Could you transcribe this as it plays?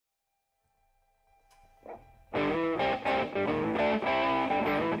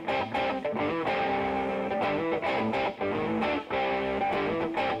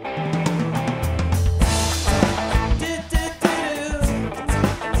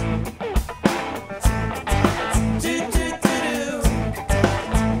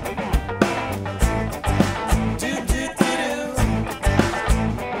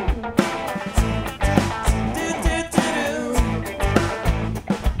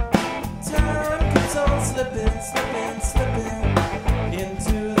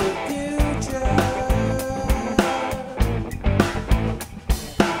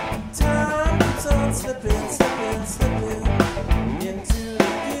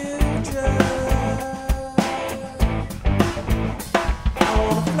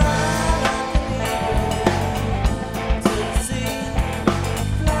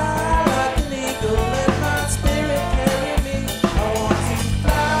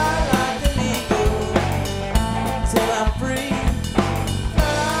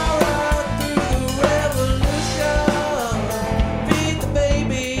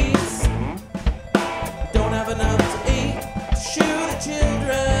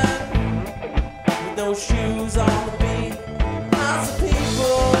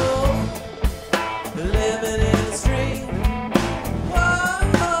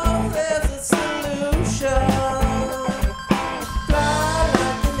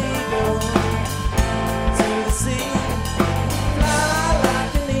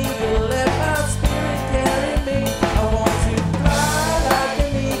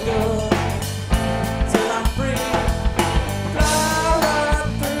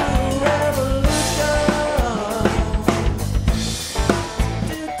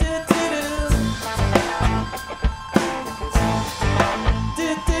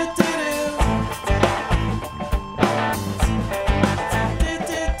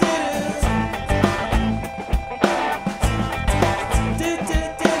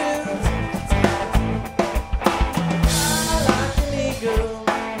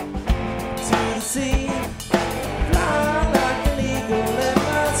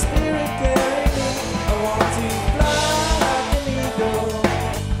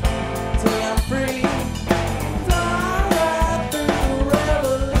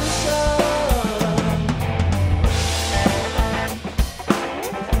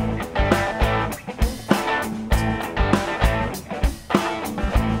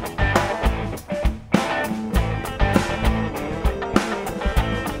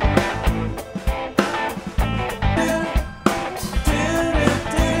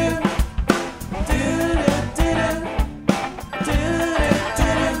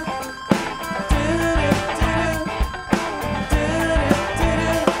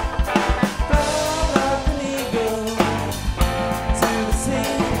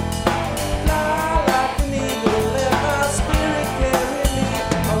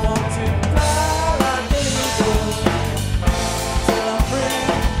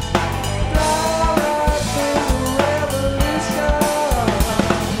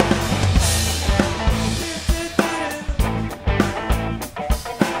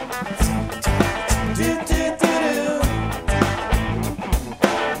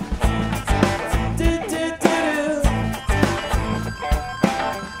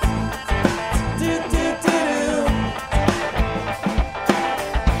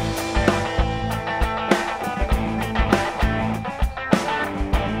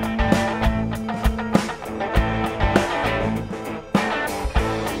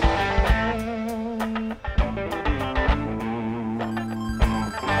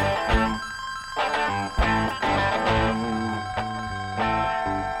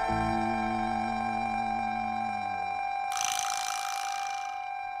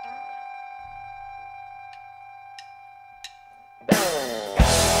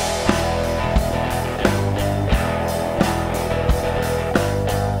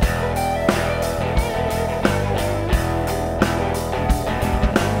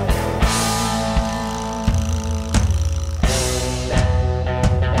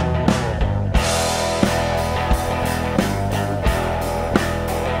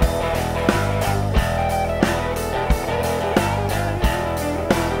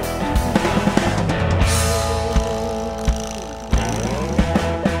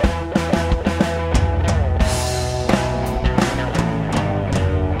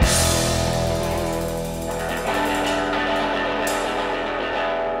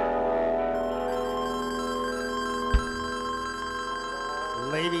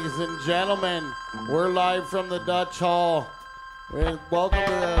Ladies and gentlemen, we're live from the Dutch Hall. Welcome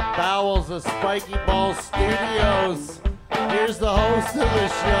to the bowels of Spiky Ball Studios. Here's the host of the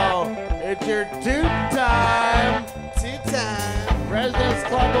show. It's your two-time President's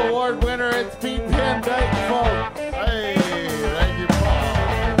Club Award winner. It's Pete Van Dyke, folks. Hey, thank you, Paul.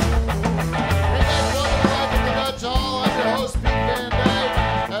 Hey guys, welcome to the Dutch Hall. I'm your host, Pete Van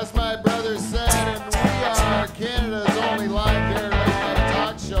Dyke. As my brother said, and we are Canada's only live dare late-night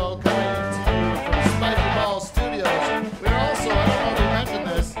talk show coming to you from Spiky Ball Studios. We're also, I don't know if we mentioned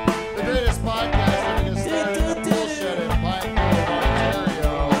this, the greatest podcast that has started in the bullshit in Pine Grove,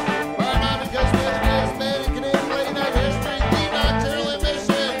 Ontario. But not because we're the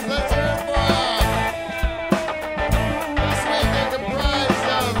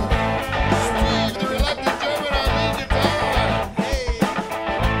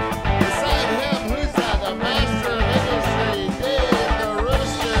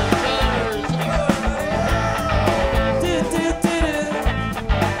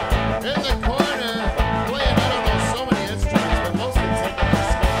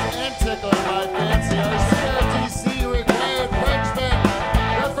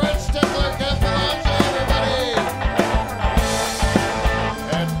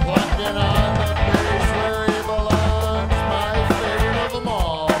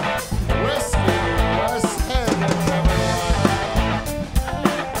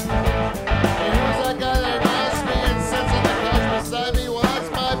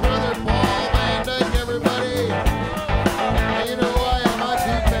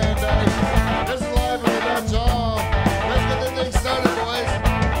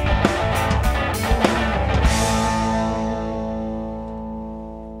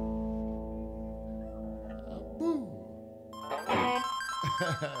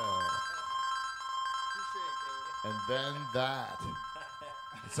And then that.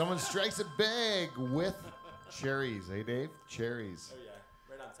 Someone strikes it big with cherries. Hey, Dave? Cherries. Oh, yeah.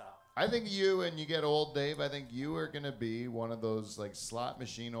 Right on top. I think you, and you get old, Dave, I think you are going to be one of those like slot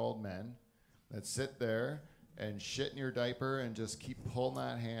machine old men that sit there and shit in your diaper and just keep pulling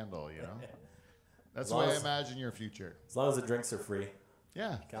that handle, you know? That's the way I imagine your future. As long as the drinks are free,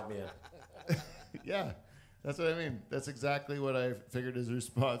 Yeah. count me in. Yeah. That's what I mean. That's exactly what I figured his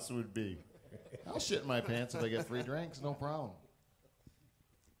response would be. I'll shit in my pants if I get free drinks, no problem.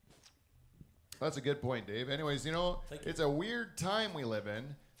 That's a good point, Dave. Anyways, you know, it's a weird time we live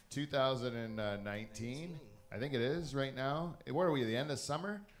in, 2019. I think it is right now. What are we, the end of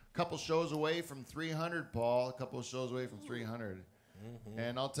summer? A couple shows away from 300, Paul. A couple of shows away from 300.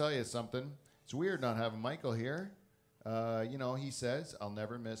 And I'll tell you something. It's weird not having Michael here. You know, he says, I'll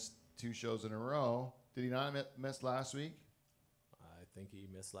never miss 2 shows in a row. Did he not miss last week? I think he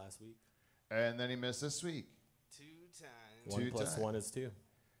missed last week. And then he missed this week. 2 times. 1 plus 1 is 2.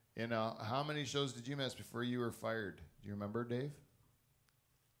 You know, how many shows did you miss before you were fired? Do you remember, Dave?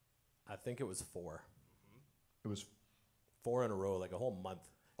 I think it was 4. It was 4 in a row, like a whole month.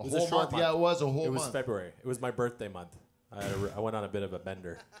 a It was whole a short month. Yeah, it was a whole It month. was February. It was my birthday month. I went on a bit of a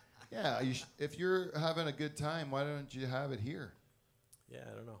bender. Yeah, if you're having a good time, why don't you have it here? Yeah,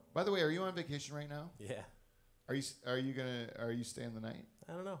 I don't know. By the way, are you on vacation right now? Yeah. Are you staying the night?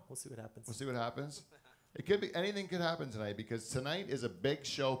 I don't know. We'll see what happens. We'll see what happens. It could be anything could happen tonight because tonight is a big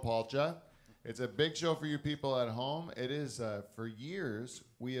show, Paulcha. It's a big show for you people at home. It is for years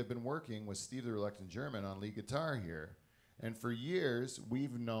we have been working with Steve the Reluctant German on lead guitar here, and for years we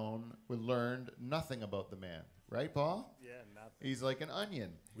learned nothing about the man, right, Paul? Yeah, nothing. He's like an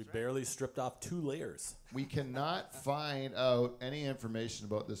onion. We barely stripped off 2 layers. We cannot find out any information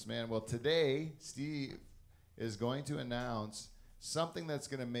about this man. Well, today Steve is going to announce something that's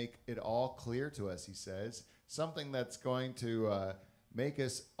going to make it all clear to us, he says. Something that's going to make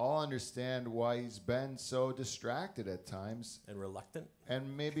us all understand why he's been so distracted at times. And reluctant.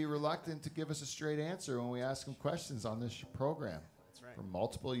 And maybe reluctant to give us a straight answer when we ask him questions on this program. That's right. For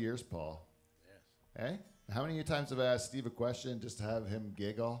multiple years, Paul. Yes. Hey? How many times have I asked Steve a question just to have him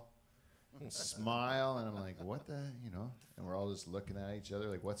giggle and smile? And I'm like, what the, you know? And we're all just looking at each other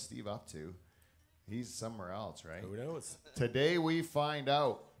like, what's Steve up to? He's somewhere else, right? Who knows? Today we find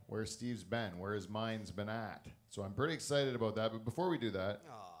out where Steve's been, where his mind's been at. So I'm pretty excited about that. But before we do that,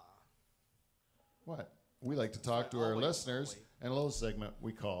 what? We like to talk to our listeners in a little segment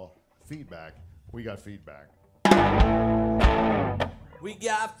we call feedback. We got feedback. We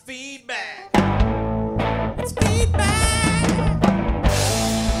got feedback. It's feedback.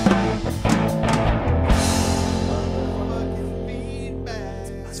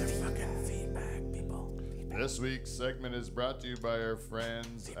 Motherfucking feedback, people. This week's segment is brought to you by our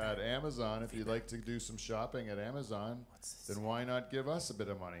friends at Amazon. If you'd like to do some shopping at Amazon, then why not give us a bit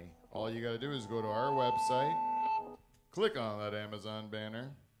of money? All you got to do is go to our website, click on that Amazon banner,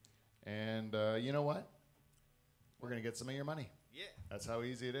 and you know what? We're going to get some of your money. Yeah. That's how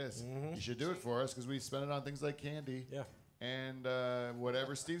easy it is. You should do it for us because we spend it on things like candy Yeah. and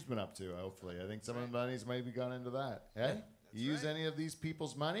whatever Steve's been up to, hopefully. I think some of the money's maybe gone into that. Hey? You use any of these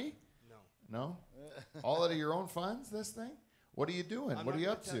people's money? No. No? All out of your own funds, this thing? What are you doing? I'm What are not you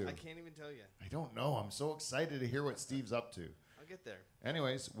gonna up to? I can't even tell you. I don't know. I'm so excited to hear what Steve's up to. I'll get there.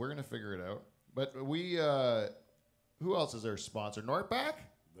 Anyways, we're going to figure it out. But we, who else is our sponsor? Nordback?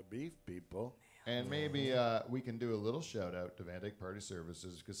 The beef people. And maybe we can do a little shout out to Van Dyke Party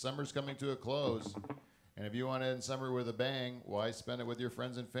Services because summer's coming to a close. And if you want to end summer with a bang, why spend it with your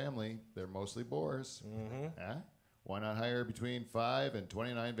friends and family? They're mostly bores. Huh? Why not hire between 5 and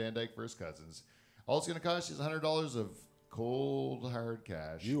 29 Van Dyke first cousins? All it's going to cost you is $100 of cold, hard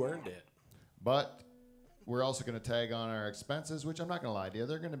cash. You earned it. But we're also going to tag on our expenses, which I'm not going to lie to you,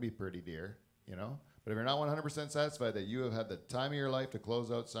 they're going to be pretty dear, you know. But if you're not 100% satisfied that you have had the time of your life to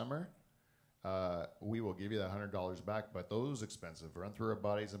close out summer, we will give you that $100 back. But those expenses run through our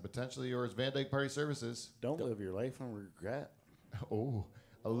bodies and potentially yours. Van Dyke Party Services. Don't live your life in regret. Oh,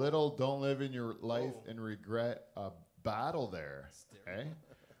 a little don't live in your life and regret a battle there. Okay?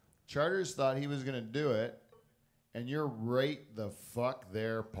 Charters thought he was going to do it, and you're right the fuck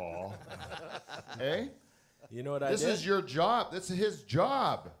there, Paul. Hey? You know what I This did? is your job. This is his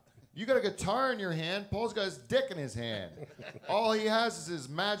job. You got a guitar in your hand. Paul's got his dick in his hand. All he has is his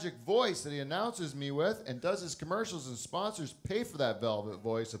magic voice that he announces me with and does his commercials, and sponsors pay for that velvet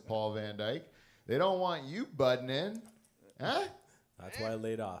voice of Paul Van Dyke. They don't want you butting in. Huh? That's why I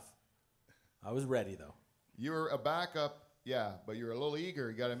laid off. I was ready, though. You were a backup, yeah, but you were a little eager,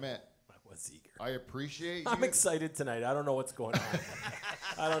 you got to admit. I was eager. I appreciate you. I'm excited tonight. I don't know what's going on.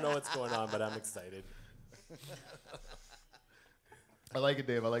 I don't know what's going on, but I'm excited. I like it,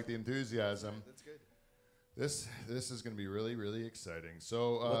 Dave. I like the enthusiasm. That's good. This is going to be really, really exciting.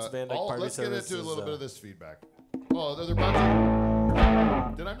 So What's Van Dyke Party let's get into a Services, little bit of this feedback. Oh, they're brought to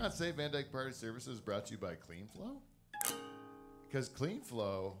you. Did I not say Van Dyke Party Services brought to you by Clean Flow? Because Clean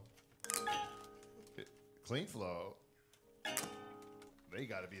Flow, they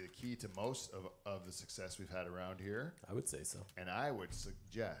got to be the key to most of the success we've had around here. I would say so. And I would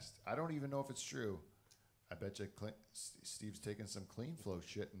suggest, I don't even know if it's true. I bet you Steve's taking some Clean Flow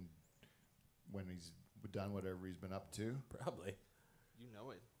shit and when he's done whatever he's been up to. Probably. You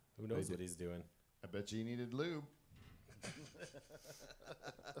know it. Who knows what he's doing? I bet you he needed lube.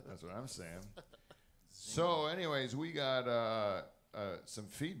 That's what I'm saying. So, anyways, we got some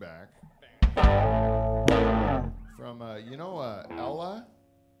feedback from, Ella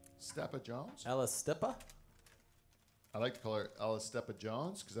Steppa Jones. Ella Steppa? I like to call her Ella Steppa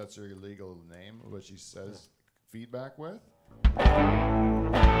Jones because that's her legal name, what she says feedback with.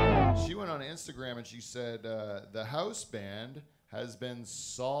 She went on Instagram and she said, the house band has been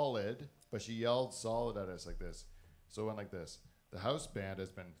solid, but she yelled solid at us like this. So it went like this. The house band has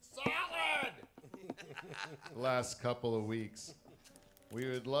been solid the last couple of weeks. We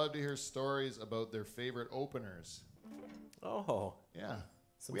would love to hear stories about their favorite openers. Oh. Yeah.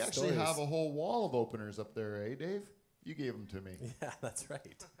 Some We actually stories. have a whole wall of openers up there, eh, Dave? You gave them to me. Yeah, that's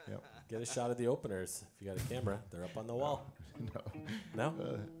right. Yep. Get a shot of the openers. If you got a camera, they're up on the wall. No.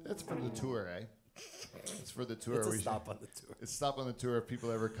 No? That's for the tour, eh? It's for the tour. It's a We stop on the tour. It's stop on the tour if people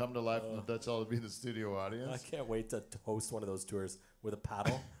ever come to Live from the Dutch Hall to be in the studio I audience. can't wait to host one of those tours with a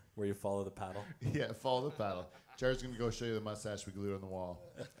paddle where you follow the paddle. Yeah, follow the paddle. Char's going to go show you the mustache we glued on the wall.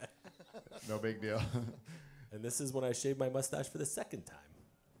 No big deal. And this is when I shaved my mustache for the second time.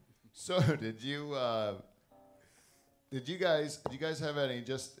 So, did you guys have any,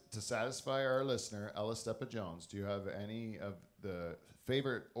 just to satisfy our listener, Ella Steppa Jones, do you have any of the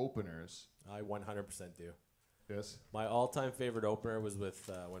favorite openers? I 100% do. Yes? My all-time favorite opener was with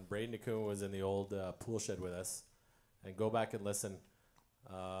when Braden Nakuma was in the old pool shed with us. And go back and listen.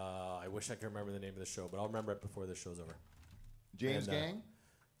 I wish I could remember the name of the show, but I'll remember it before the show's over. James And, Gang?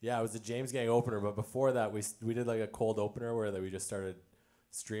 Yeah, it was the James Gang opener, but before that, we did like a cold opener where we just started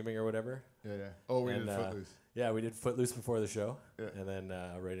streaming or whatever. Yeah. Oh, we And, did Footloose. Yeah, we did Footloose before the show, Yeah. and then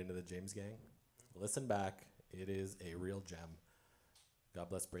right into the James Gang. Listen back; it is a real gem. God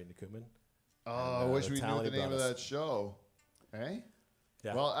bless Braden Newman. Oh, I wish the we knew talent the he name of brought us. that show. Eh?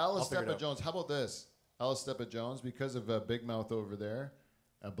 Yeah. Well, I'll Alice figure it Steppa out. Jones. How about this? Alice Steppa Jones, because of Big Mouth over there,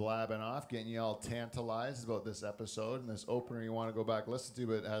 blabbing off, getting you all tantalized about this episode and this opener you want to go back and listen to,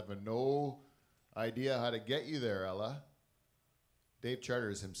 but have no idea how to get you there, Ella. Dave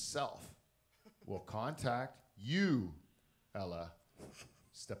Charters himself will contact you, Ella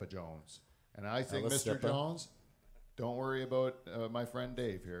Steppa Jones. And I think, Ella Mr. Steppa. Jones, don't worry about my friend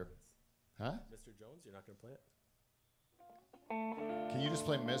Dave here. Huh? Mr. Jones, you're not going to play it? Can you just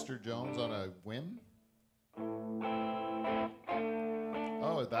play Mr. Jones on a whim?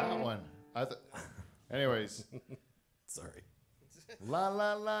 Oh, that one. Anyways. Sorry. La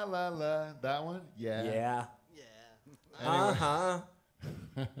la la la la. That one? Yeah. Yeah. Yeah. Uh-huh.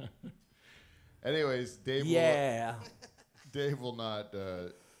 Anyways, Dave Yeah. Dave will not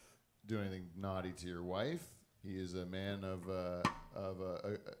do anything naughty to your wife. He is a man of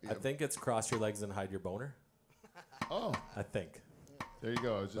I think it's cross your legs and hide your boner. Oh, I think. there you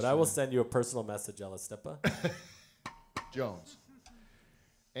go. I was just But I will saying. send you a personal message, Ella Steppa. Jones.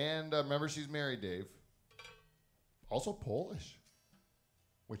 And remember, she's married, Dave. Also Polish,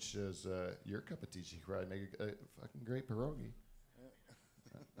 which is your cup of tea. She could probably make a fucking great pierogi.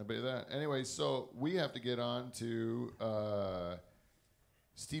 I bet you that. Anyway, so we have to get on to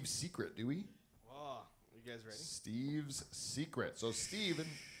Steve's secret, do we? Whoa. You guys ready? Steve's secret. So Steve,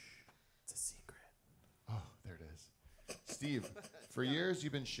 It's a secret. oh, there it is. Steve, for years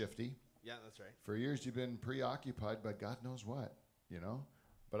you've been shifty. Yeah, that's right. For years you've been preoccupied by God knows what, you know?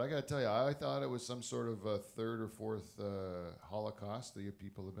 But I got to tell you, I thought it was some sort of a third or fourth Holocaust that you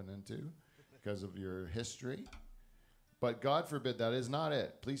people have been into because of your history. But God forbid that is not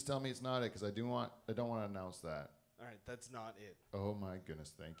it. Please tell me it's not it because I don't want to announce that. All right, that's not it. Oh my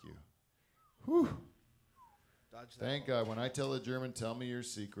goodness, thank you. Whew. Dodge that. Thank God. When I tell a German, tell me your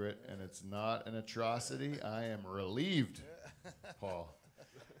secret, and it's not an atrocity, I am relieved, Paul.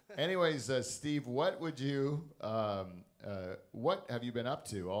 Anyways, Steve, what have you been up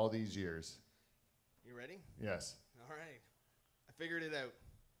to all these years? You ready? Yes. All right. I figured it out.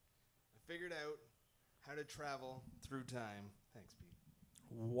 I figured out how to travel through time. Thanks, Pete.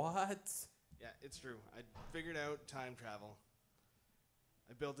 What? Yeah, it's true. I figured out time travel.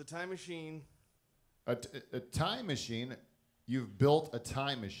 I built a time machine. A time machine? You've built a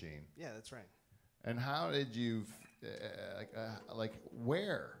time machine. Yeah, that's right. And how did you, like,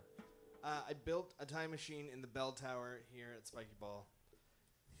 where? I built a time machine in the bell tower here at Spiky Ball.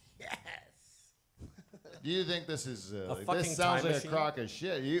 Yes. Do you think this is, fucking this sounds time like a machine? crock of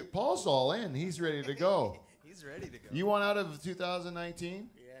shit. Paul's all in. He's ready to go. He's ready to go. You want out of 2019?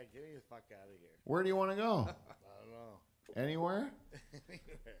 Yeah, get me the fuck out of here. Where do you want to go? I don't know. Anywhere?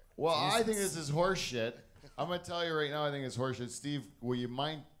 Anywhere. Well, I think this is horse shit. I'm going to tell you right now, I think it's horse shit. Steve, will you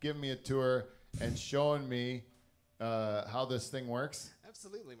mind giving me a tour and showing me how this thing works?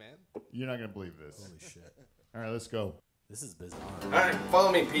 Absolutely, man. You're not going to believe this. Holy shit. All right, let's go. This is bizarre. All right,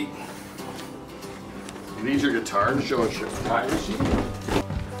 follow me, Pete. You need your guitar to show us your time machine?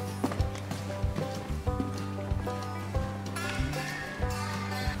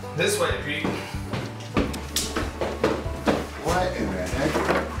 This way, Pete. What in the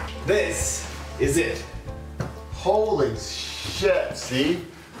heck? This is it. Holy shit, Steve.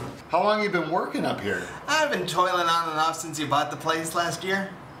 How long have you been working up here? I've been toiling on and off since you bought the place last year.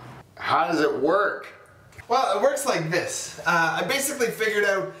 How does it work? Well, it works like this. I basically figured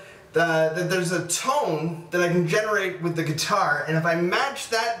out that there's a tone that I can generate with the guitar, and if I match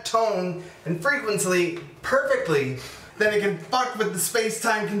that tone and frequency perfectly, then it can fuck with the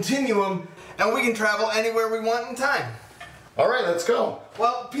space-time continuum, and we can travel anywhere we want in time. All right, let's go.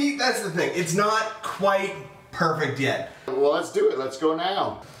 Well, Pete, that's the thing. It's not quite perfect yet. Well, let's do it. Let's go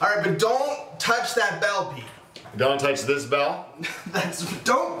now. All right, but don't touch that bell, Pete. Don't touch this bell.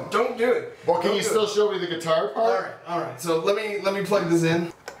 Don't do it. Well, can Don't you do still it. show me the guitar part? All right. So let me plug this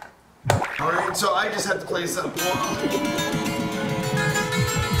in. All right. So I just have to play some.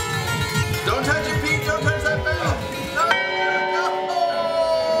 Don't touch it, Pete. Don't touch that bell. No.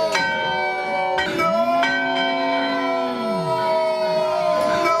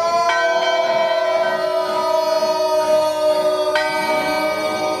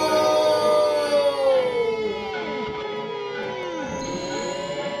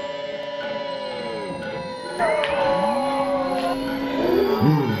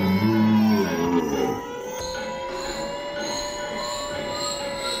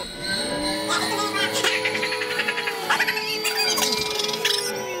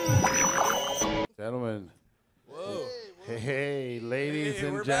 Gentlemen. Whoa. Hey, ladies Hey,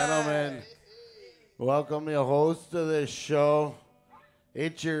 and we're gentlemen. back. Welcome the host of this show.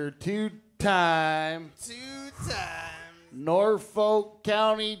 It's your two-time Norfolk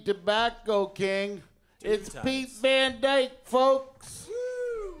County Tobacco King. It's times. Pete Van Dyke, folks.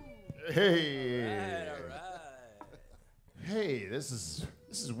 Hey. All right. Hey, this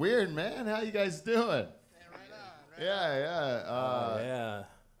is weird, man. How you guys doing? Yeah. Yeah.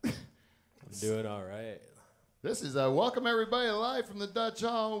 I'm doing all right. This is welcome everybody live from the Dutch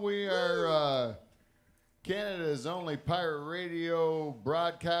Hall. We are Canada's only pirate radio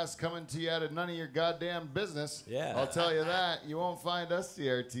broadcast coming to you out of none of your goddamn business. Yeah. I'll tell you that. You won't find us,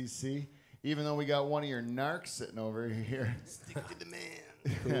 CRTC, even though we got one of your narcs sitting over here. Stick to the man.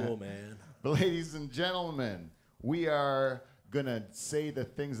 Cool, man. But ladies and gentlemen, we are going to say the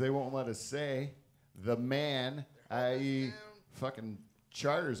things they won't let us say. The man, i.e. fucking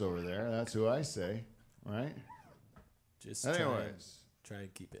Charters over there. That's who I say, right? Just Anyways. try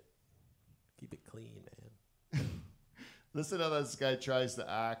and keep it clean, man. Listen how this guy tries to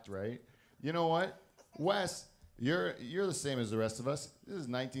act, right? You know what? Wes, you're the same as the rest of us. This is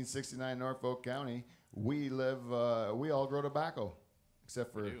 1969 Norfolk County. We live, we all grow tobacco,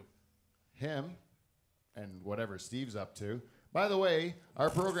 except for him and whatever Steve's up to. By the way, our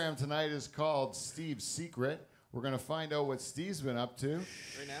program tonight is called Steve's Secret. We're going to find out what Steve's been up to.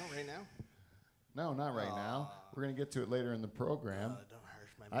 Right now? No, not right now. We're going to get to it later in the program. Don't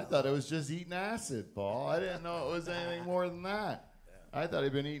harsh my I thought it was just eating acid, Paul. I didn't know it was anything more than that. I thought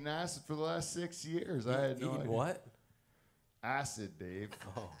he'd been eating acid for the last 6 years. I had no Eating idea. what? Acid, Dave.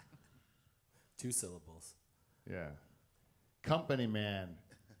 Oh. 2 syllables. Yeah. Company man.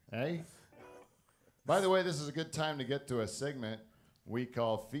 Hey? By the way, this is a good time to get to a segment we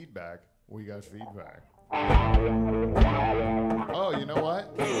call feedback. We got feedback. Oh, you know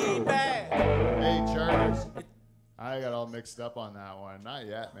what? Hey, Charters. I got all mixed up on that one. Not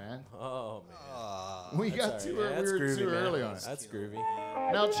yet, man. Oh, man. We That's got all too, right. Yeah, we that's were groovy, too man. early on it. That's groovy.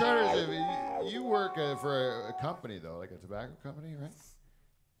 Now, Charters, if you work for a company though, like a tobacco company, right?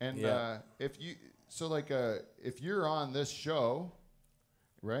 And Yeah. if you're on this show,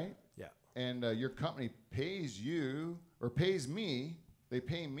 right? Yeah. And your company pays you or pays me, they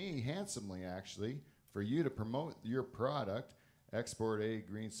pay me handsomely actually for you to promote your product Export A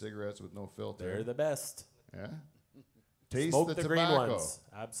green cigarettes with no filter. They're the best. Yeah. Taste Smoke the the tobacco. green ones.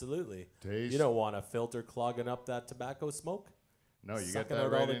 Absolutely. Taste. You don't want a filter clogging up that tobacco smoke. No, you get Sucking that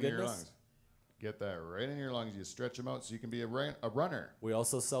out right all the in your goodness. lungs. Get that right in your lungs. You stretch them out so you can be a runner. We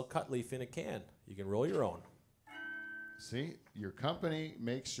also sell cut leaf in a can. You can roll your own. See, your company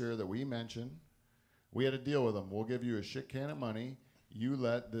makes sure that we mention. We had a deal with them. We'll give you a shit can of money. You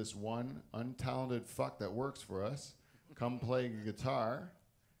let this one untalented fuck that works for us come play guitar,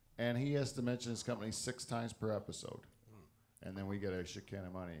 and he has to mention his company 6 times per episode. And then we get a shit can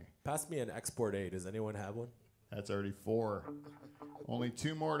of money. Pass me an Export A. Does anyone have one? That's already 4. Only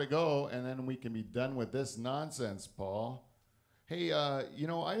 2 more to go, and then we can be done with this nonsense, Paul. Hey, I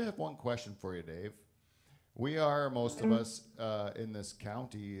have one question for you, Dave. We are, most of us in this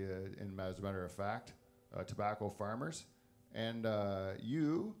county, as a matter of fact, tobacco farmers. And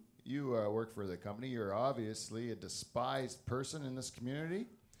you work for the company. You're obviously a despised person in this community.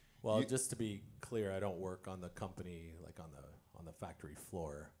 Well, just to be clear, I don't work on the company, like on the factory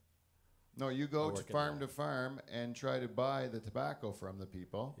floor. No, you go work to farm and try to buy the tobacco from the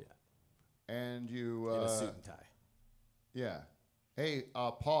people. Yeah. And you... In a suit and tie. Yeah. Hey,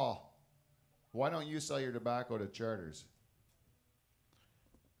 Paul, why don't you sell your tobacco to charters?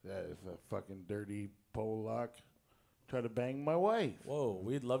 That is a fucking dirty Polak. Try to bang my wife. Whoa,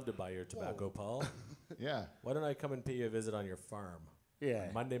 we'd love to buy your tobacco, Paul. Yeah. Why don't I come and pay you a visit on your farm?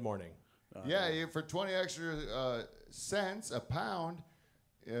 Yeah. Monday morning. For 20 extra cents a pound,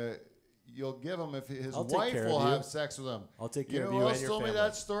 you'll give him if his I'll take wife care will of you. have sex with him. I'll take care You of know you who and else your told me family.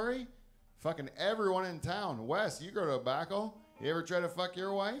 that story? Fucking everyone in town. Wes, you grow tobacco. You ever try to fuck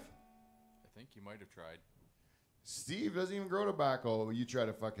your wife? I think you might have tried. Steve doesn't even grow tobacco. You try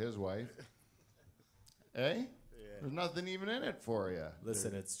to fuck his wife. Eh? Yeah. There's nothing even in it for you.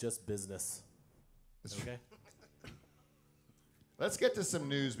 Listen, it's just business. Okay? Let's get to some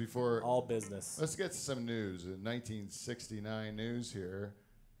news before... All business. Let's get to some news. 1969 news here.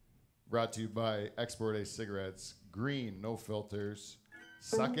 Brought to you by Export A Cigarettes. Green, no filters.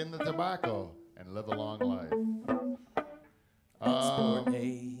 Suck in the tobacco and live a long life. Export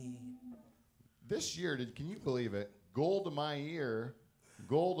A. This year, can you believe it? Gold of my ear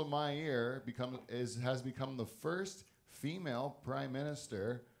has become the first female prime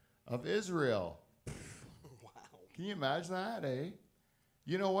minister of Israel. Wow. Can you imagine that, eh?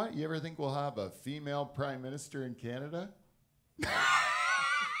 You know what? You ever think we'll have a female prime minister in Canada?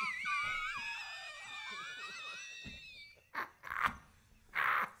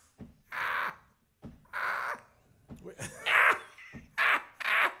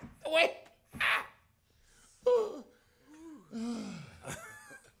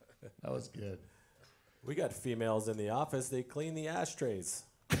 That was good. We got females in the office. They clean the ashtrays.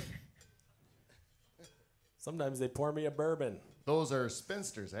 Sometimes they pour me a bourbon. Those are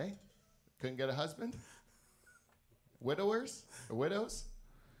spinsters, eh? Couldn't get a husband? Widowers? Or widows?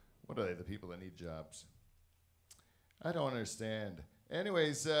 What are they, the people that need jobs? I don't understand.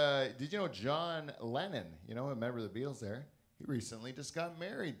 Anyways, did you know John Lennon, a member of the Beatles there, he recently just got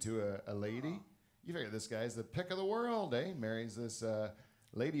married to a lady. You figure this guy's the pick of the world, eh? Marries this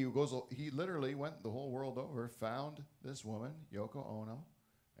lady who he literally went the whole world over, found this woman, Yoko Ono,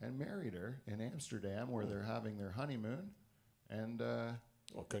 and married her in Amsterdam where they're having their honeymoon. And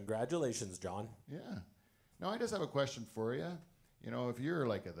Well, congratulations, John. yeah. Now, I just have a question for you. If you're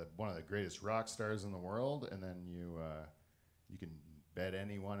like one of the greatest rock stars in the world, and then you can bet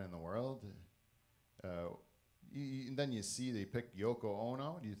anyone in the world, then you see they picked Yoko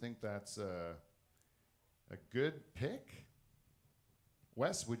Ono. Do you think that's a good pick?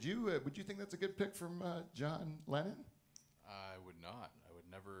 Wes, would you think that's a good pick from John Lennon? I would not. I would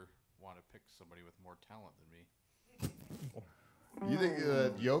never want to pick somebody with more talent than me. You think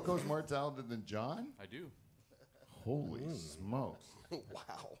Yoko's more talented than John? I do. Holy smokes.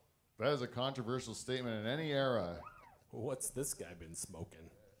 Wow. That is a controversial statement in any era. What's this guy been smoking?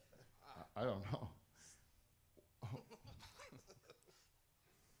 I don't know.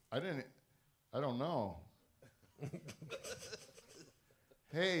 I don't know.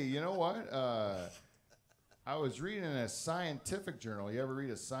 Hey, you know what? I was reading a scientific journal. You ever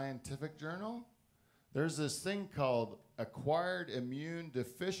read a scientific journal? There's this thing called acquired immune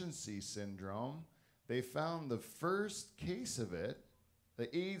deficiency syndrome. They found the first case of it,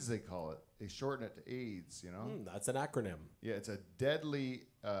 the AIDS they call it. They shorten it to AIDS, That's an acronym. Yeah, it's a deadly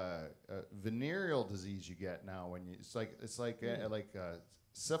venereal disease you get now when it's like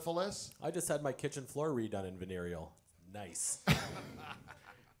syphilis. I just had my kitchen floor redone in venereal. Nice.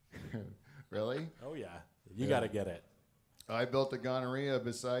 Really? Oh, yeah. You got to get it. I built a gonorrhea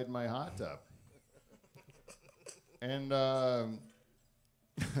beside my hot tub. And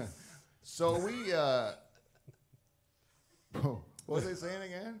so we, what was I saying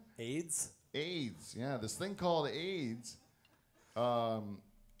again? AIDS? AIDS, yeah, this thing called AIDS.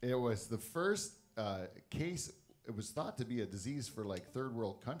 It was the first case. It was thought to be a disease for like third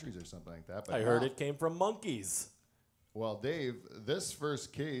world countries or something like that. But I heard it came from monkeys. Well, Dave, this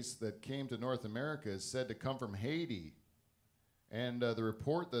first case that came to North America is said to come from Haiti. And the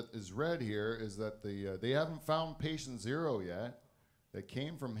report that is read here is that they haven't found patient 0 yet that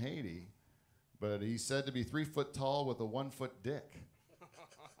came from Haiti, but he's said to be 3 foot tall with a 1 foot dick.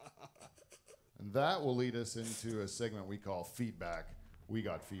 And that will lead us into a segment we call Feedback. We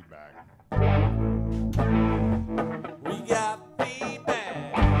got feedback. We got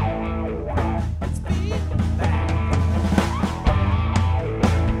feedback. It's feedback.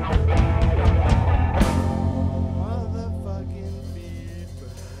 Motherfucking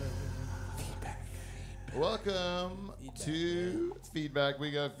feedback. Welcome to Feedback.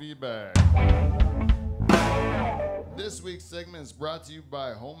 We got feedback. This week's segment is brought to you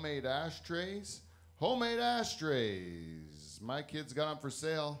by Homemade Ashtrays. Homemade Ashtrays. My kids got them for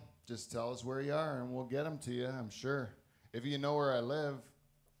sale. Just tell us where you are and we'll get them to you, I'm sure. If you know where I live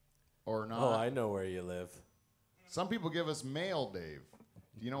or not. Oh, I know where you live. Some people give us mail, Dave.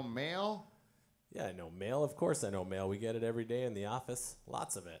 Do you know mail? Yeah, I know mail. Of course I know mail. We get it every day in the office.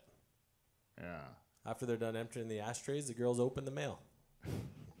 Lots of it. Yeah. After they're done emptying the ashtrays, the girls open the mail.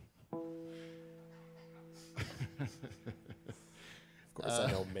 Of course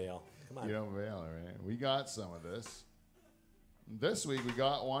I know mail. Come on. You know mail, right? We got some of this. This week we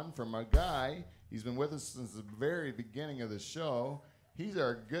got one from a guy. He's been with us since the very beginning of the show. He's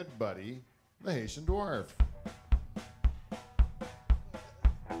our good buddy, the Haitian Dwarf.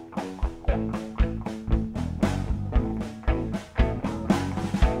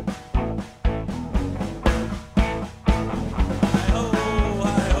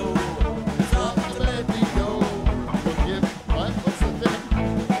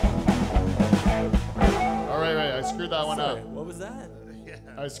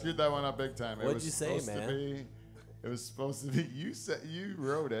 I screwed that one up big time. What'd you say, man? It was supposed to be. You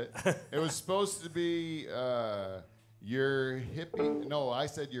wrote it. It was supposed to be your hippie. No, I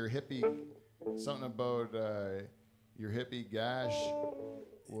said your hippie. Something about your hippie gash.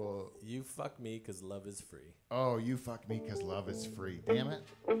 Well, you fuck me because love is free. Oh, you fuck me because love is free. Damn it.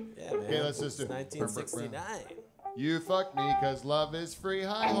 Yeah, man. Okay, let's just do 1969. You fuck me because love is free.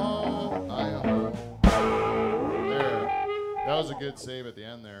 Hi ho. Hi ho. There. That was a good save at the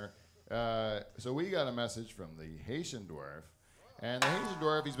end there. So we got a message from the Haitian Dwarf. And the Haitian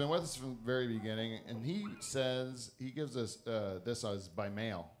Dwarf, he's been with us from the very beginning. And he says, he gives us this as by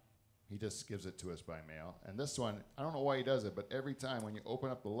mail. He just gives it to us by mail. And this one, I don't know why he does it, but every time when you open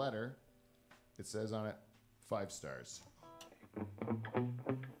up the letter, it says on it, 5 stars.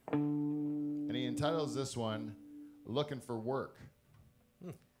 And he entitles this one, Looking for Work.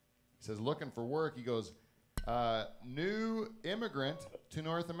 He says, looking for work. He goes, new immigrant to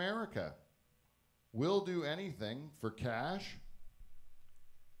North America. Will do anything for cash.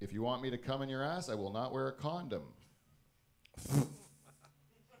 If you want me to come in your ass, I will not wear a condom.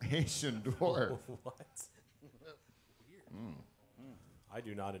 Haitian Dwarf. What? I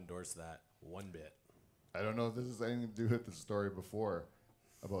do not endorse that one bit. I don't know if this has anything to do with the story before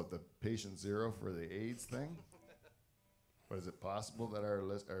about the patient 0 for the AIDS thing. But is it possible that our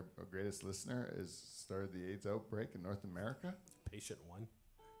greatest listener has started the AIDS outbreak in North America? Patient 1?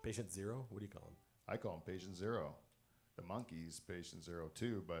 Patient 0? What do you call him? I call him patient 0. The monkey's patient 0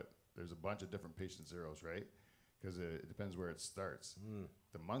 too, but there's a bunch of different patient 0s, right? Because it depends where it starts.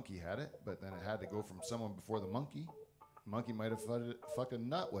 The monkey had it, but then it had to go from someone before the monkey. The monkey might have fucked a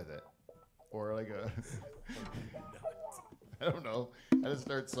nut with it. Or like a... I don't know. Had to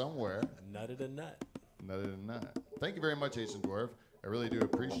start somewhere. Nutted a nut. Nutted a nut. Thank you very much, Haitian Dwarf. I really do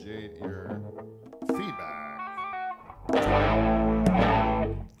appreciate your feedback.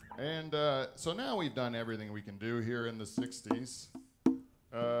 And so now we've done everything we can do here in the 60s.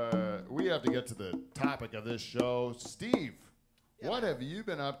 We have to get to the topic of this show. Steve, what have you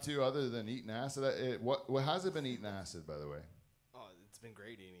been up to other than eating acid? What has it been eating acid, by the way? Oh, it's been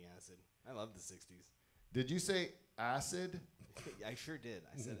great eating acid. I love the 60s. Did you say acid? I sure did.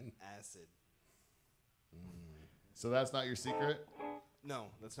 I said acid. So that's not your secret?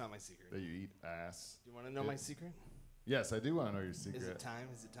 No, that's not my secret. That you eat ass? Do you want to know my secret? Yes, I do want to know your secret. Is it time?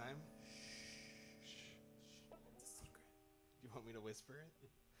 Is it time? Shh. It's a secret. Do you want me to whisper it?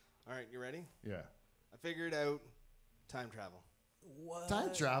 All right, you ready? Yeah. I figured out time travel. What?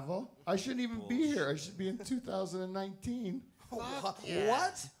 Time travel? I shouldn't even be here. I should be in 2019.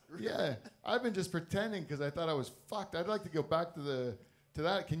 What? Yeah, I've been just pretending because I thought I was fucked. I'd like to go back to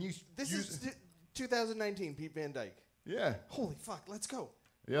that. Can you? This use, is 2019, Pete Van Dyke. Yeah. Holy fuck, let's go.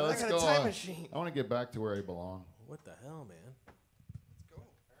 Yeah, let's I go. got a time machine. I want to get back to where I belong. What the hell, man? Let's go.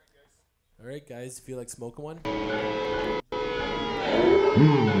 All right, guys. Feel like smoking one?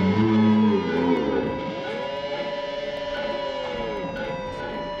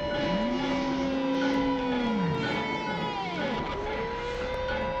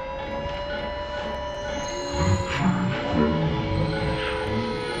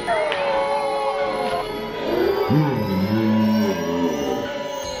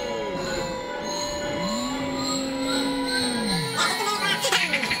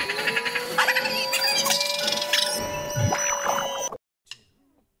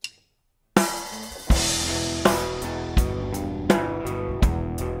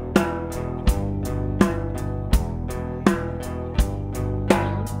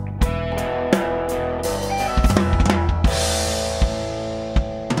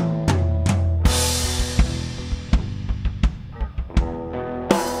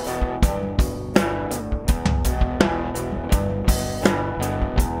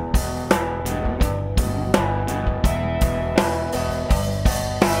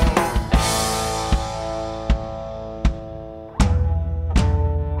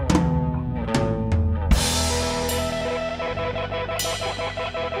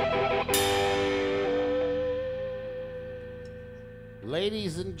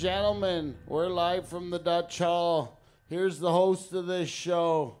 Ladies and gentlemen, we're live from the Dutch Hall. Here's the host of this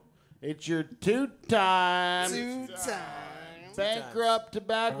show. It's your two-time bankrupt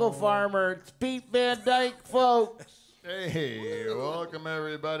tobacco farmer. It's Pete Van Dyke, folks. Hey, welcome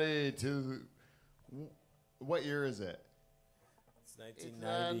everybody to. What year is it? It's It's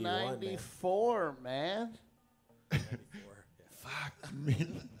 1991, 94, man. 94. Fuck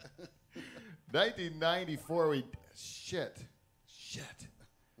me. 1994. Shit.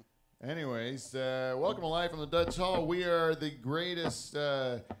 Anyways, welcome to Live from the Dutch Hall. We are the greatest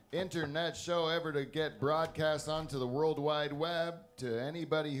internet show ever to get broadcast onto the World Wide Web. To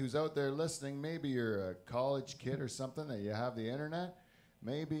anybody who's out there listening, maybe you're a college kid or something that you have the internet.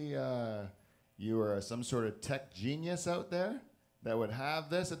 Maybe you are some sort of tech genius out there that would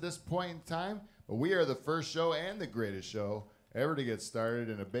have this at this point in time. But we are the first show and the greatest show ever to get started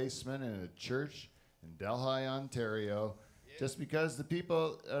in a basement in a church in Delhi, Ontario. Just because the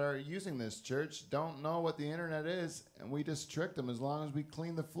people that are using this church don't know what the internet is, and we just tricked them. As long as we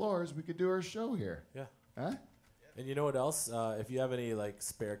clean the floors, we could do our show here. Yeah. Huh? And you know what else? If you have any like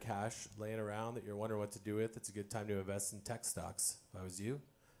spare cash laying around that you're wondering what to do with, it's a good time to invest in tech stocks. If I was you,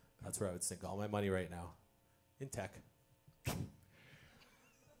 that's where I would sink all my money right now, in tech.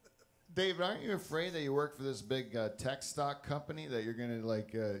 David, aren't you afraid that you work for this big tech stock company that you're gonna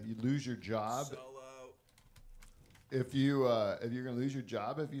you lose your job? If you're gonna lose your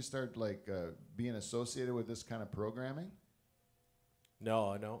job if you start being associated with this kind of programming? No,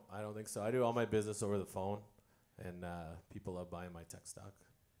 I don't think so. I do all my business over the phone, and people love buying my tech stock.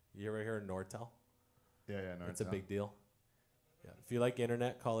 You ever hear of Nortel? Yeah, no. It's a big deal. Yeah. If you like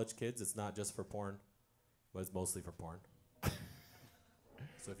internet, college kids, it's not just for porn, but it's mostly for porn.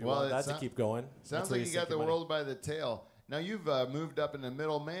 So if you want that to keep going, sounds like you got the world by the tail. Now you've moved up into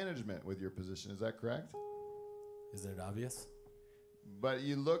middle management with your position. Is that correct? Isn't it obvious? But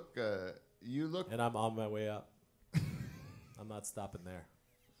you look. And I'm on my way up. I'm not stopping there.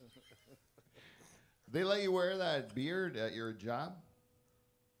 They let you wear that beard at your job?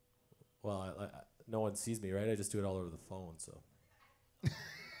 Well, no one sees me, right? I just do it all over the phone, so.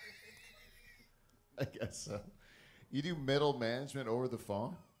 I guess so. You do middle management over the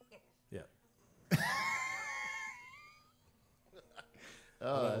phone? Yeah.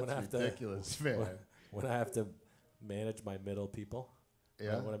 Oh, that's ridiculous, man. When I have to manage my middle people,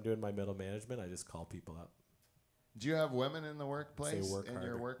 Yeah. when I'm doing my middle management, I just call people up. Do you have women in the workplace? Say work in harder.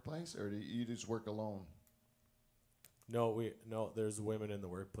 your workplace, or do you just work alone? No, there's women in the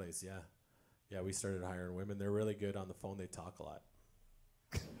workplace. Yeah, we started hiring women. They're really good on the phone. They talk a lot.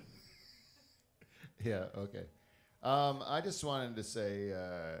 Yeah. Okay. I just wanted to say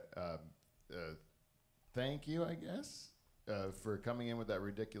thank you, I guess, for coming in with that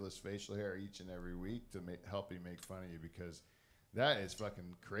ridiculous facial hair each and every week to help me make fun of you, because that is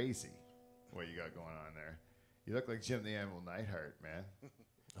fucking crazy what you got going on there. You look like Jim the Animal Neidhart, man.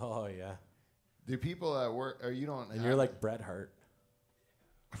 Oh yeah. Do people at work, or you don't? And you're like Bret Hart.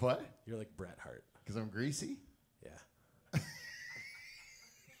 What? You're like Bret Hart. Because I'm greasy? Yeah.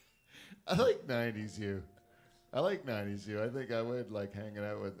 I like 90s you. I think I would like hanging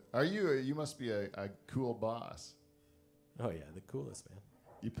out with. Are you? You must be a cool boss. Oh yeah, the coolest, man.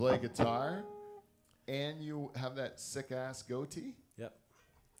 You play guitar, and you have that sick ass goatee. Yep.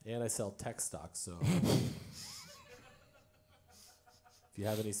 And I sell tech stocks, so if you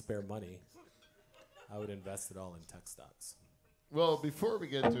have any spare money, I would invest it all in tech stocks. Well, before we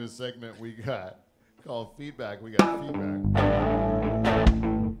get to a segment we got called feedback, we got feedback.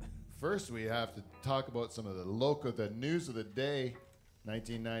 First, we have to talk about some of the news of the day,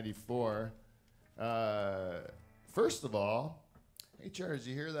 1994. First of all, hey Charles,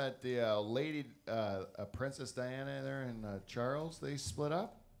 you hear that the lady, Princess Diana there and Charles, they split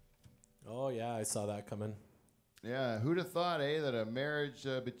up? Oh yeah, I saw that coming. Yeah, who'd have thought, that a marriage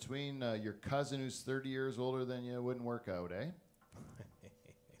between your cousin who's 30 years older than you wouldn't work out, eh?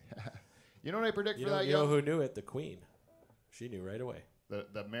 You know what I predict for that? You know who knew it? The Queen. She knew right away.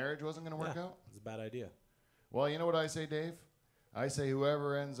 The marriage wasn't going to work out? It was a bad idea. Well, you know what I say, Dave? I say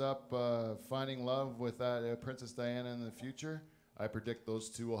whoever ends up finding love with that Princess Diana in the future, I predict those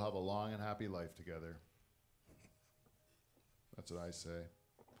two will have a long and happy life together. That's what I say.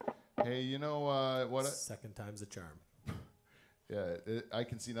 Hey, you know what? Second time's a charm. Yeah, I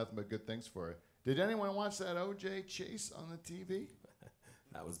can see nothing but good things for it. Did anyone watch that OJ chase on the TV?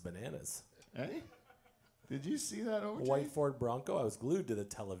 That was bananas. Eh? Did you see that OJ? White Ford Bronco. I was glued to the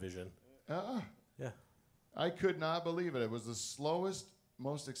television. Yeah. I could not believe it. It was the slowest,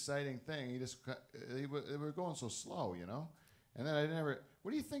 most exciting thing. They were going so slow, you know. And then I never.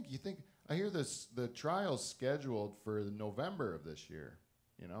 What do you think? You think I hear the trial's scheduled for November of this year,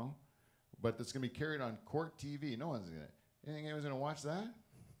 you know, but it's gonna be carried on court TV. No one's gonna. You think anyone's gonna watch that?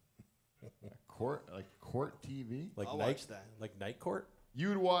 Court TV? I'll watch that. Like Night Court?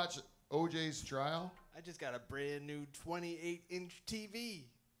 You'd watch OJ's trial I just got a brand new 28-inch TV.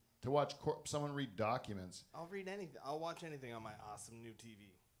 to watch someone read documents. I'll read anything. I'll watch anything on my awesome new TV.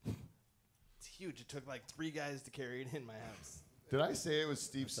 It's huge. It took like 3 guys to carry it in my house. Did I say it was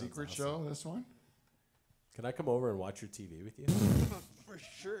Steve's sounds secret awesome. show? This one? Can I come over and watch your TV with you? For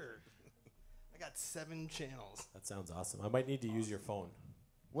sure. I got 7 channels. That sounds awesome. I might need to use your phone.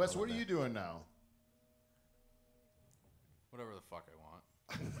 Wes, what are you doing now? Whatever the fuck I want.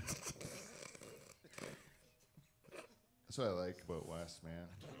 That's what I like about Wes, man.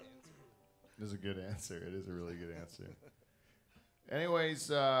 It is a good answer. It is a really good answer. Anyways,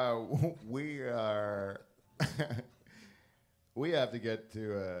 we are. We have to get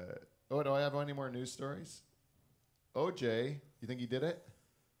to. Oh, do I have any more news stories? OJ, you think he did it?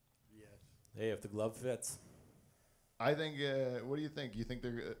 Yes. Hey, if the glove fits. I think. What do you think? You think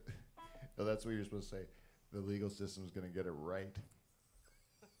they're? Oh, that's what you're supposed to say. The legal system's going to get it right.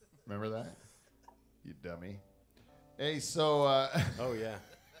 Remember that? You dummy. Hey, so. Oh, yeah.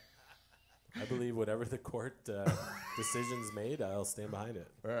 I believe whatever the court decision's made, I'll stand behind it.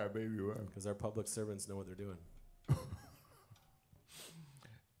 Yeah, maybe you will. Because our public servants know what they're doing.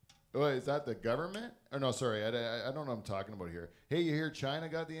 Oh, is that the government? Oh, no, sorry. I don't know what I'm talking about here. Hey, you hear China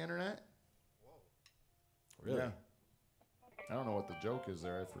got the internet? Really? Yeah. I don't know what the joke is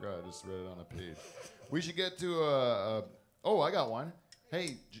there. I forgot. I just read it on the page. We should get to oh, I got one.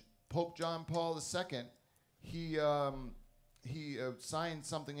 Hey, Pope John Paul II, he signed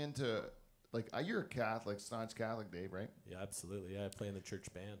something into, like, you're a Catholic, staunch Catholic, Dave, right? Yeah, absolutely. Yeah, I play in the church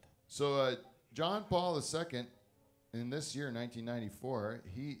band. So John Paul II, in this year, 1994,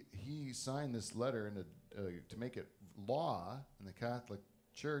 he signed this letter to make it law in the Catholic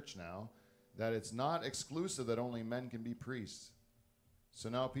Church now that it's not exclusive that only men can be priests. So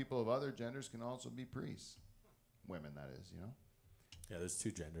now people of other genders can also be priests. Women, that is, you know. Yeah, there's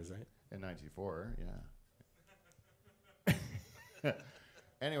 2 genders, right? In 94, yeah.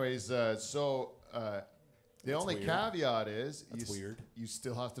 Anyways, so the only weird. caveat is That's weird. You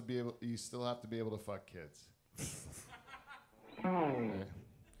still have to be able to fuck kids.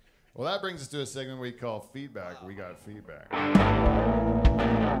 Well, that brings us to a segment we call feedback. We got feedback.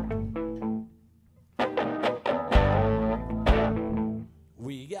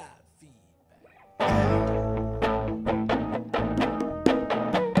 We got feedback.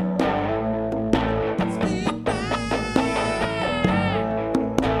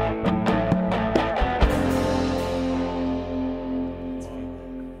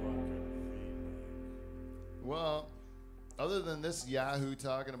 Well, other than this Yahoo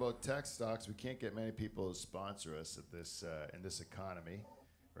talking about tech stocks, we can't get many people to sponsor us at this in this economy.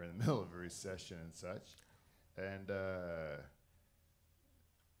 We're in the middle of a recession and such. And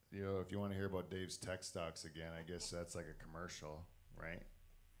you know, if you want to hear about Dave's tech stocks again, I guess that's like a commercial, right?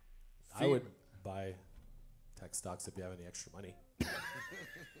 I would buy tech stocks if you have any extra money.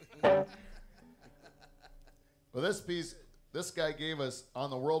 Well, this guy gave us on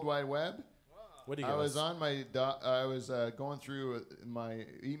the World Wide Web What do you I got? was on my I was going through my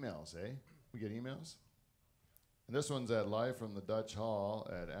emails. We get emails, and this one's at live from the Dutch Hall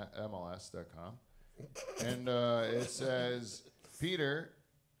at MLS.com, and it says, Peter,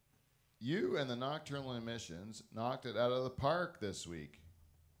 you and the Nocturnal Emissions knocked it out of the park this week.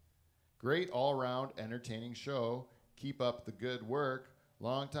 Great all-round entertaining show. Keep up the good work.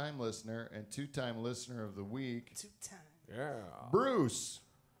 Long-time listener and 2-time listener of the week, Yeah. Bruce.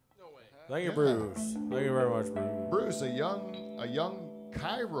 Thank you, Bruce. Thank you very much, Bruce. Bruce, a young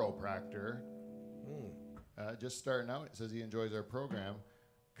chiropractor, just starting out. It says he enjoys our program.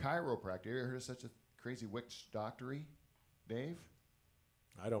 Chiropractor. You ever heard of such a crazy witch doctory, Dave?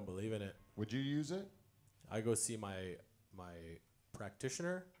 I don't believe in it. Would you use it? I go see my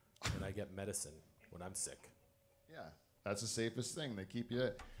practitioner, and I get medicine when I'm sick. Yeah, that's the safest thing. They keep you.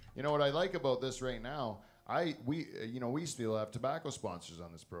 You know what I like about this right now? We used to have tobacco sponsors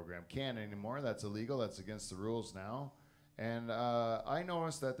on this program. Can't anymore. That's illegal. That's against the rules now. And I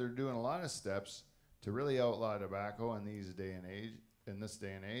noticed that they're doing a lot of steps to really outlaw tobacco in this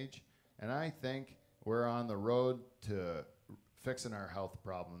day and age. And I think we're on the road to fixing our health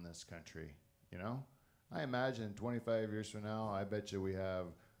problem in this country. You know, I imagine 25 years from now, I bet you we have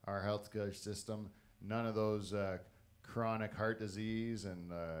our healthcare system. None of those chronic heart disease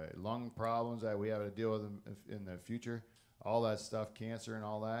and lung problems that we have to deal with in the future, all that stuff, cancer and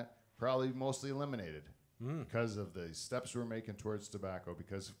all that, probably mostly eliminated because of the steps we're making towards tobacco.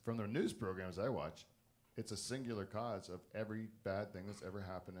 Because from the news programs I watch, it's a singular cause of every bad thing that's ever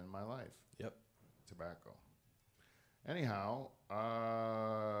happened in my life. Yep. Tobacco. Anyhow,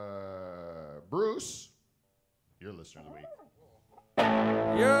 Bruce, you're listener of the week.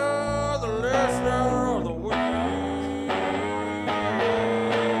 You're the listener of the week.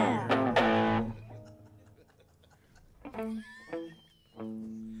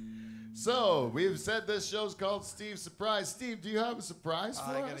 So, we've said this show's called Steve's Surprise. Steve, do you have a surprise for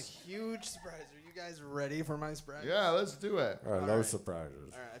I got a us? huge surprise. Are you guys ready for my surprise? Yeah, let's do it. I love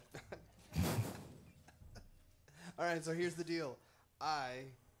surprises. All right. All right, so here's the deal. I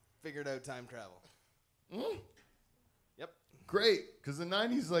figured out time travel. Yep. Great, because the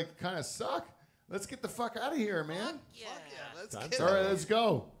 90s kind of suck. Let's get the fuck out of here, man. Yeah, let's Time get All right, let's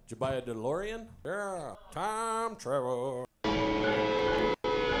go. Did you buy a DeLorean? Yeah. Time travel.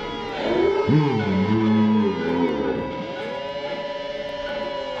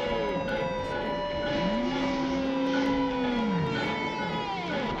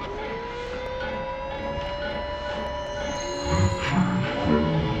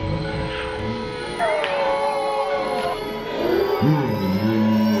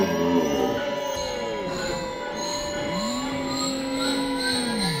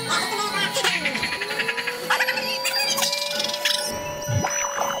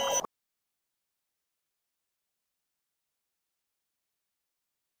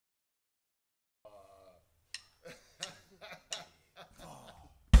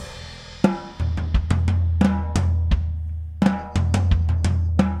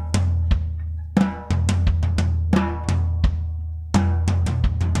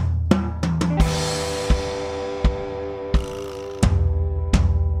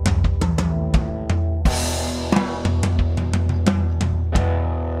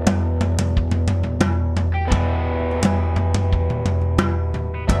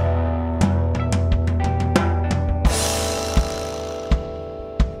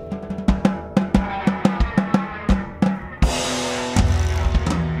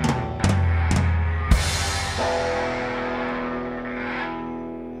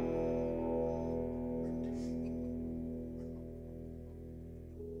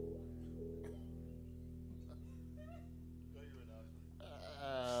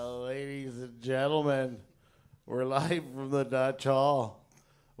 Ladies and gentlemen, we're live from the Dutch Hall.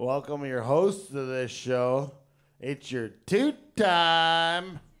 Welcome your host to this show. It's your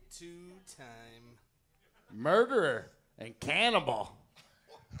two-time murderer and cannibal.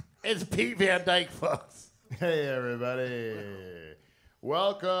 It's Pete Van Dyke, folks. Hey, everybody.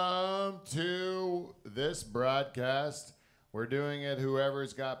 Welcome to this broadcast. We're doing it,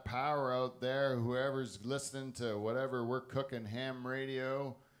 whoever's got power out there, whoever's listening to whatever we're cooking, ham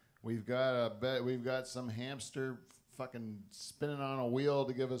radio. We've got some hamster fucking spinning on a wheel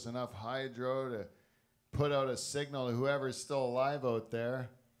to give us enough hydro to put out a signal to whoever's still alive out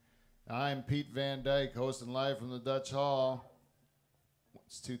there. I'm Pete Van Dyke, hosting live from the Dutch Hall.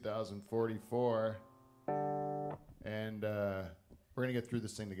 It's 2044. And we're going to get through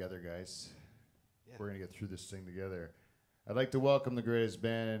this thing together, guys. Yeah. We're going to get through this thing together. I'd like to welcome the greatest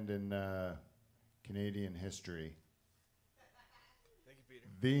band in Canadian history. Thank you, Peter.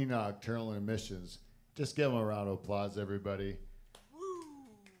 the Nocturnal Emissions. Just give them a round of applause, everybody.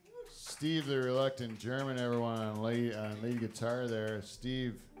 Steve, the reluctant German, everyone on lead guitar there.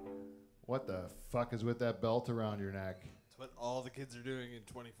 Steve, what the fuck is with that belt around your neck? It's what all the kids are doing in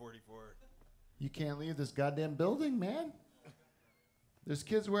 2044. You can't leave this goddamn building, man. There's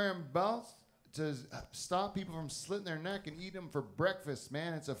kids wearing belts to stop people from slitting their neck and eating them for breakfast,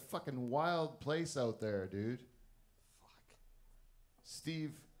 man. It's a fucking wild place out there, dude. Fuck.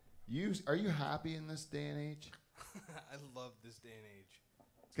 Steve, are you happy in this day and age? I love this day and age.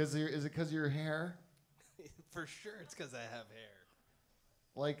 Is it because of your hair? For sure, it's because I have hair.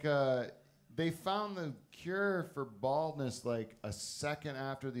 Like, they found the cure for baldness like a second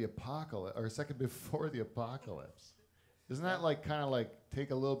after the apocalypse, or a second before the apocalypse. Isn't that like kind of like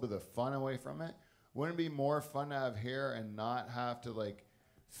take a little bit of the fun away from it? Wouldn't it be more fun to have hair and not have to like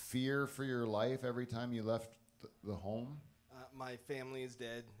fear for your life every time you left the home? My family is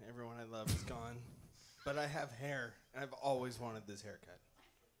dead. Everyone I love is gone. But I have hair, and I've always wanted this haircut.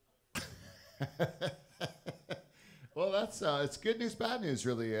 Well, that's it's good news, bad news,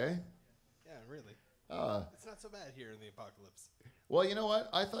 really, eh? Yeah, really. It's not so bad here in the apocalypse. Well, you know what?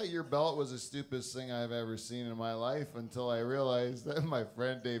 I thought your belt was the stupidest thing I've ever seen in my life until I realized that my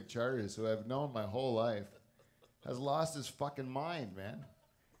friend Dave Charters, who I've known my whole life, has lost his fucking mind, man.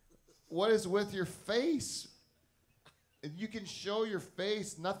 What is with your face? You can show your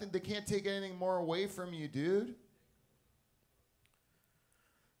face. Nothing. They can't take anything more away from you, dude.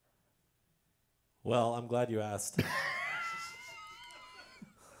 Well, I'm glad you asked.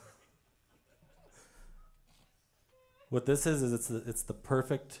 What this is it's the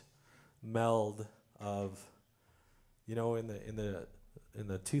perfect meld of, you know, in the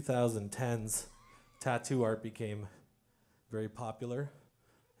 2010s, tattoo art became very popular,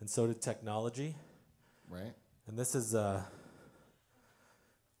 and so did technology. Right. And this is the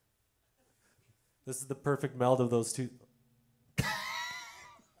perfect meld of those two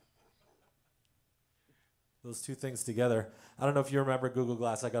things together. I don't know if you remember Google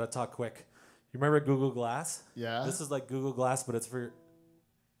Glass. I gotta talk quick. You remember Google Glass? Yeah. This is like Google Glass, but it's for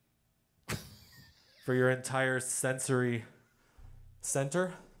your entire sensory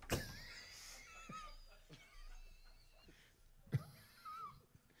center.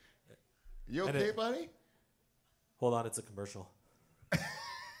 You And okay, buddy? Hold on, it's a commercial.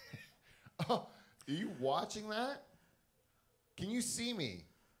 Oh, are you watching that? Can you see me?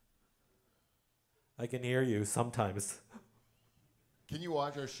 I can hear you sometimes. Can you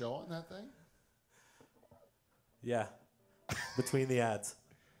watch our show on that thing? Yeah, between the ads.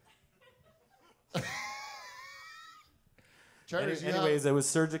 Charters, Anyways, it was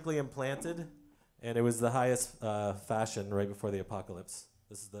surgically implanted, and it was the highest fashion right before the apocalypse.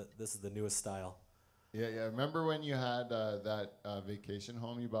 This is the newest style. Yeah. Remember when you had that vacation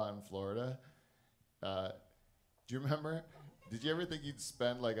home you bought in Florida? Do you remember? Did you ever think you'd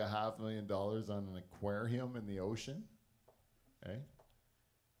spend like $500,000 on an aquarium in the ocean? Eh?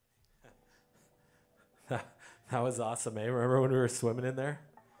 That was awesome, eh? Remember when we were swimming in there?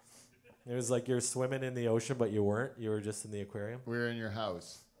 It was like you're swimming in the ocean, but you weren't. You were just in the aquarium. We were in your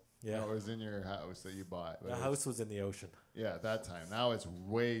house. Yeah. No, it was in your house that you bought. The house was in the ocean. Yeah, at that time. Now it's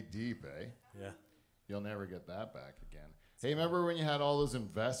way deep, eh? Yeah. You'll never get that back again. Hey, remember when you had all those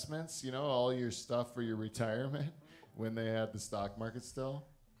investments, you know, all your stuff for your retirement when they had the stock market still?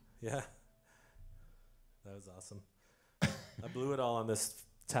 Yeah. That was awesome. I blew it all on this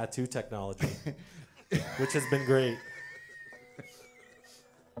tattoo technology, which has been great.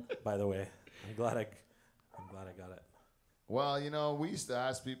 By the way, I'm glad I got it. Well, you know, we used to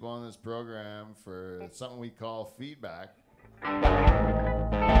ask people on this program for something we call feedback.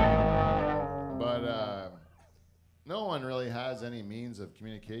 But no one really has any means of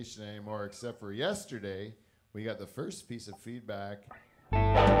communication anymore except for yesterday. We got the first piece of feedback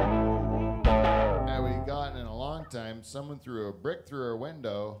that we've gotten in a long time. Someone threw a brick through our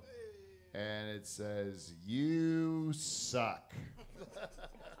window, and it says, "You suck."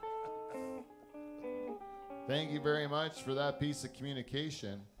 Thank you very much for that piece of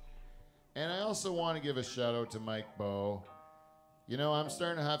communication. And I also want to give a shout out to Mike Bowe. You know, I'm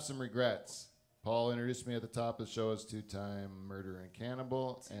starting to have some regrets. Paul introduced me at the top of the show as two-time murderer and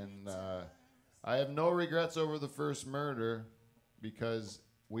cannibal, and I have no regrets over the first murder because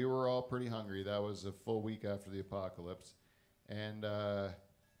we were all pretty hungry. That was a full week after the apocalypse, and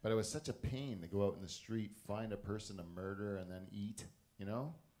but it was such a pain to go out in the street, find a person to murder, and then eat, you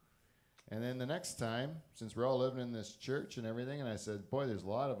know? And then the next time, since we're all living in this church and everything, and I said, boy, there's a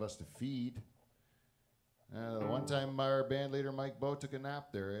lot of us to feed. The one time our band leader, Mike Bowe, took a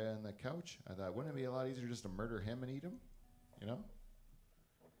nap there on the couch, I thought, wouldn't it be a lot easier just to murder him and eat him? You know?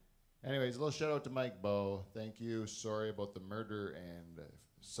 Anyways, a little shout out to Mike Bowe. Thank you. Sorry about the murder and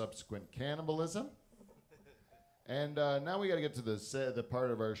subsequent cannibalism. And now we got to get to the part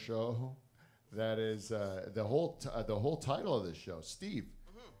of our show that is the whole title of this show. Steve,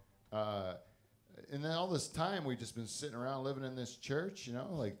 and then all this time we've just been sitting around living in this church, you know,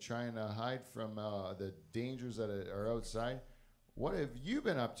 like trying to hide from the dangers that are outside. What have you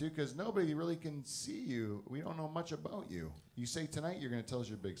been up to? Because nobody really can see you. We don't know much about you. You say tonight you're going to tell us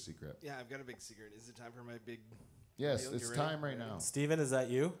your big secret. Yeah, I've got a big secret. Is it time for my big Yes, reveal? it's You time ready? right now. Steven, is that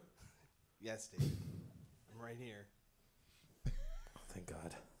you? Yes, Steve. I'm right here. Thank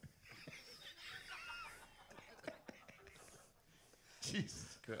God.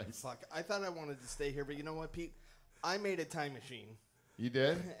 Jesus Christ. Fuck, I thought I wanted to stay here, but you know what, Pete? I made a time machine, You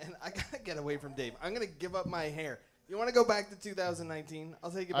did? and I gotta get away from Dave. I'm gonna give up my hair. You want to go back to 2019? I'll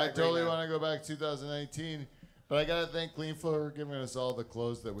take you back. I totally right now. want to go back to 2019, but I got to thank Clean Flow for giving us all the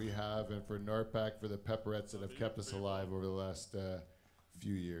clothes that we have, and for Norpac for the pepperettes that have kept us alive over the last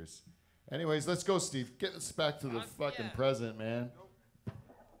few years. Anyways, let's go, Steve. Get us back to the fucking present, man.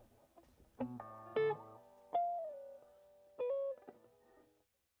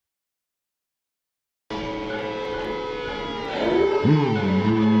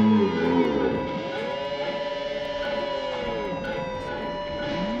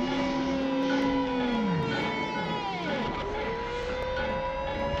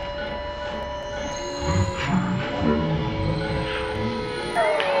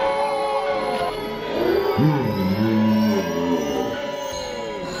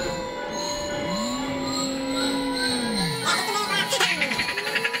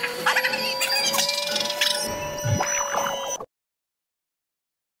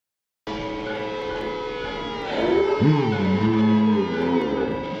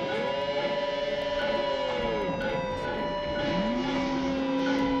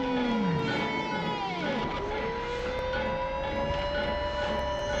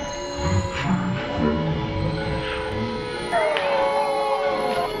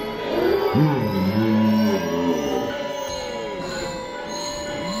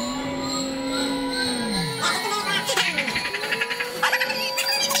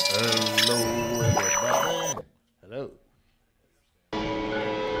 Hello, everybody. Hello.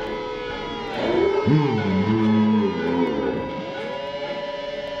 What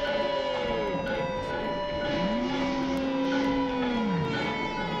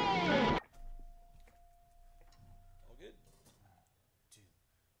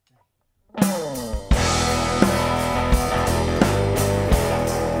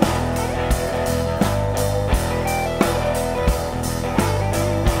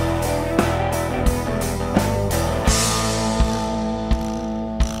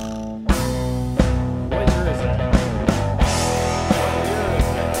year is that? What year is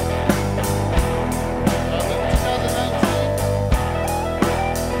that?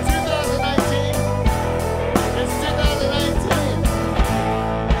 2019. It's 2019.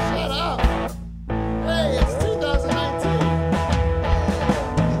 Shut up. Hey, it's 2019.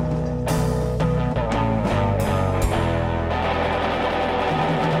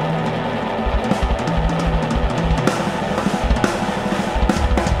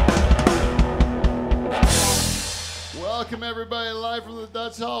 Welcome everybody live from the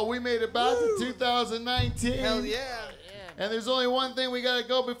Dutch Hall. We made it back to 2019. Hell yeah. And there's only one thing we gotta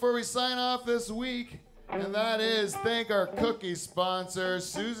go before we sign off this week, and that is thank our cookie sponsor,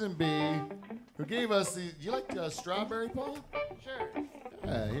 Susan B, who gave us the. You like strawberry, Paul? Sure.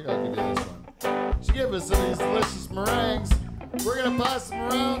 Yeah, here, I'll give you this one. She gave us some of these delicious meringues. We're gonna pass them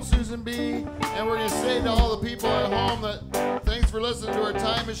around, Susan B, and we're gonna say to all the people at home that thanks for listening to our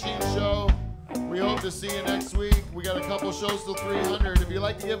Time Machine show. We hope to see you next week. We got a couple shows till 300. If you'd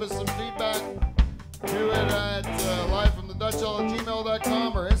like to give us some feedback, do it at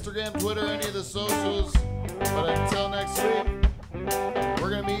livefromthedutchhall@gmail.com or Instagram, Twitter, any of the socials. But until next week, we're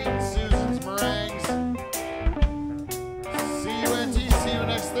gonna be eating Susan's meringues. CUNT. See you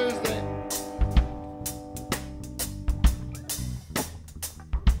next Thursday.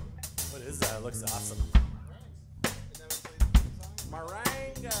 What is that? It looks awesome. Meringue.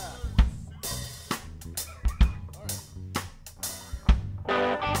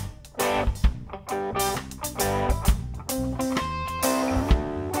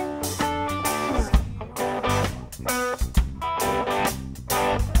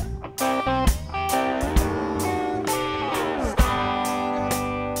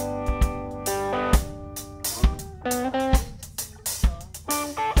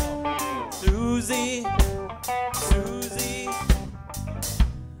 Susie, Susie,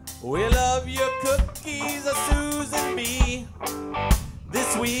 we love your cookies, Susan B.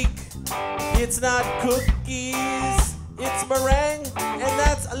 This week It's not cookies, it's meringue, and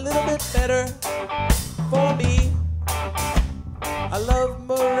that's a little bit better for me. I love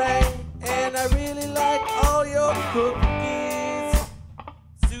meringue, and I really like all your cookies.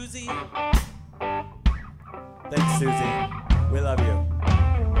 Susie. Thanks, Susie. We love you.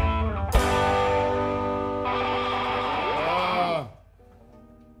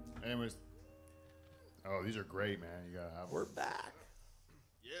 Anyways, oh, these are great, man. You gotta have them. We're back.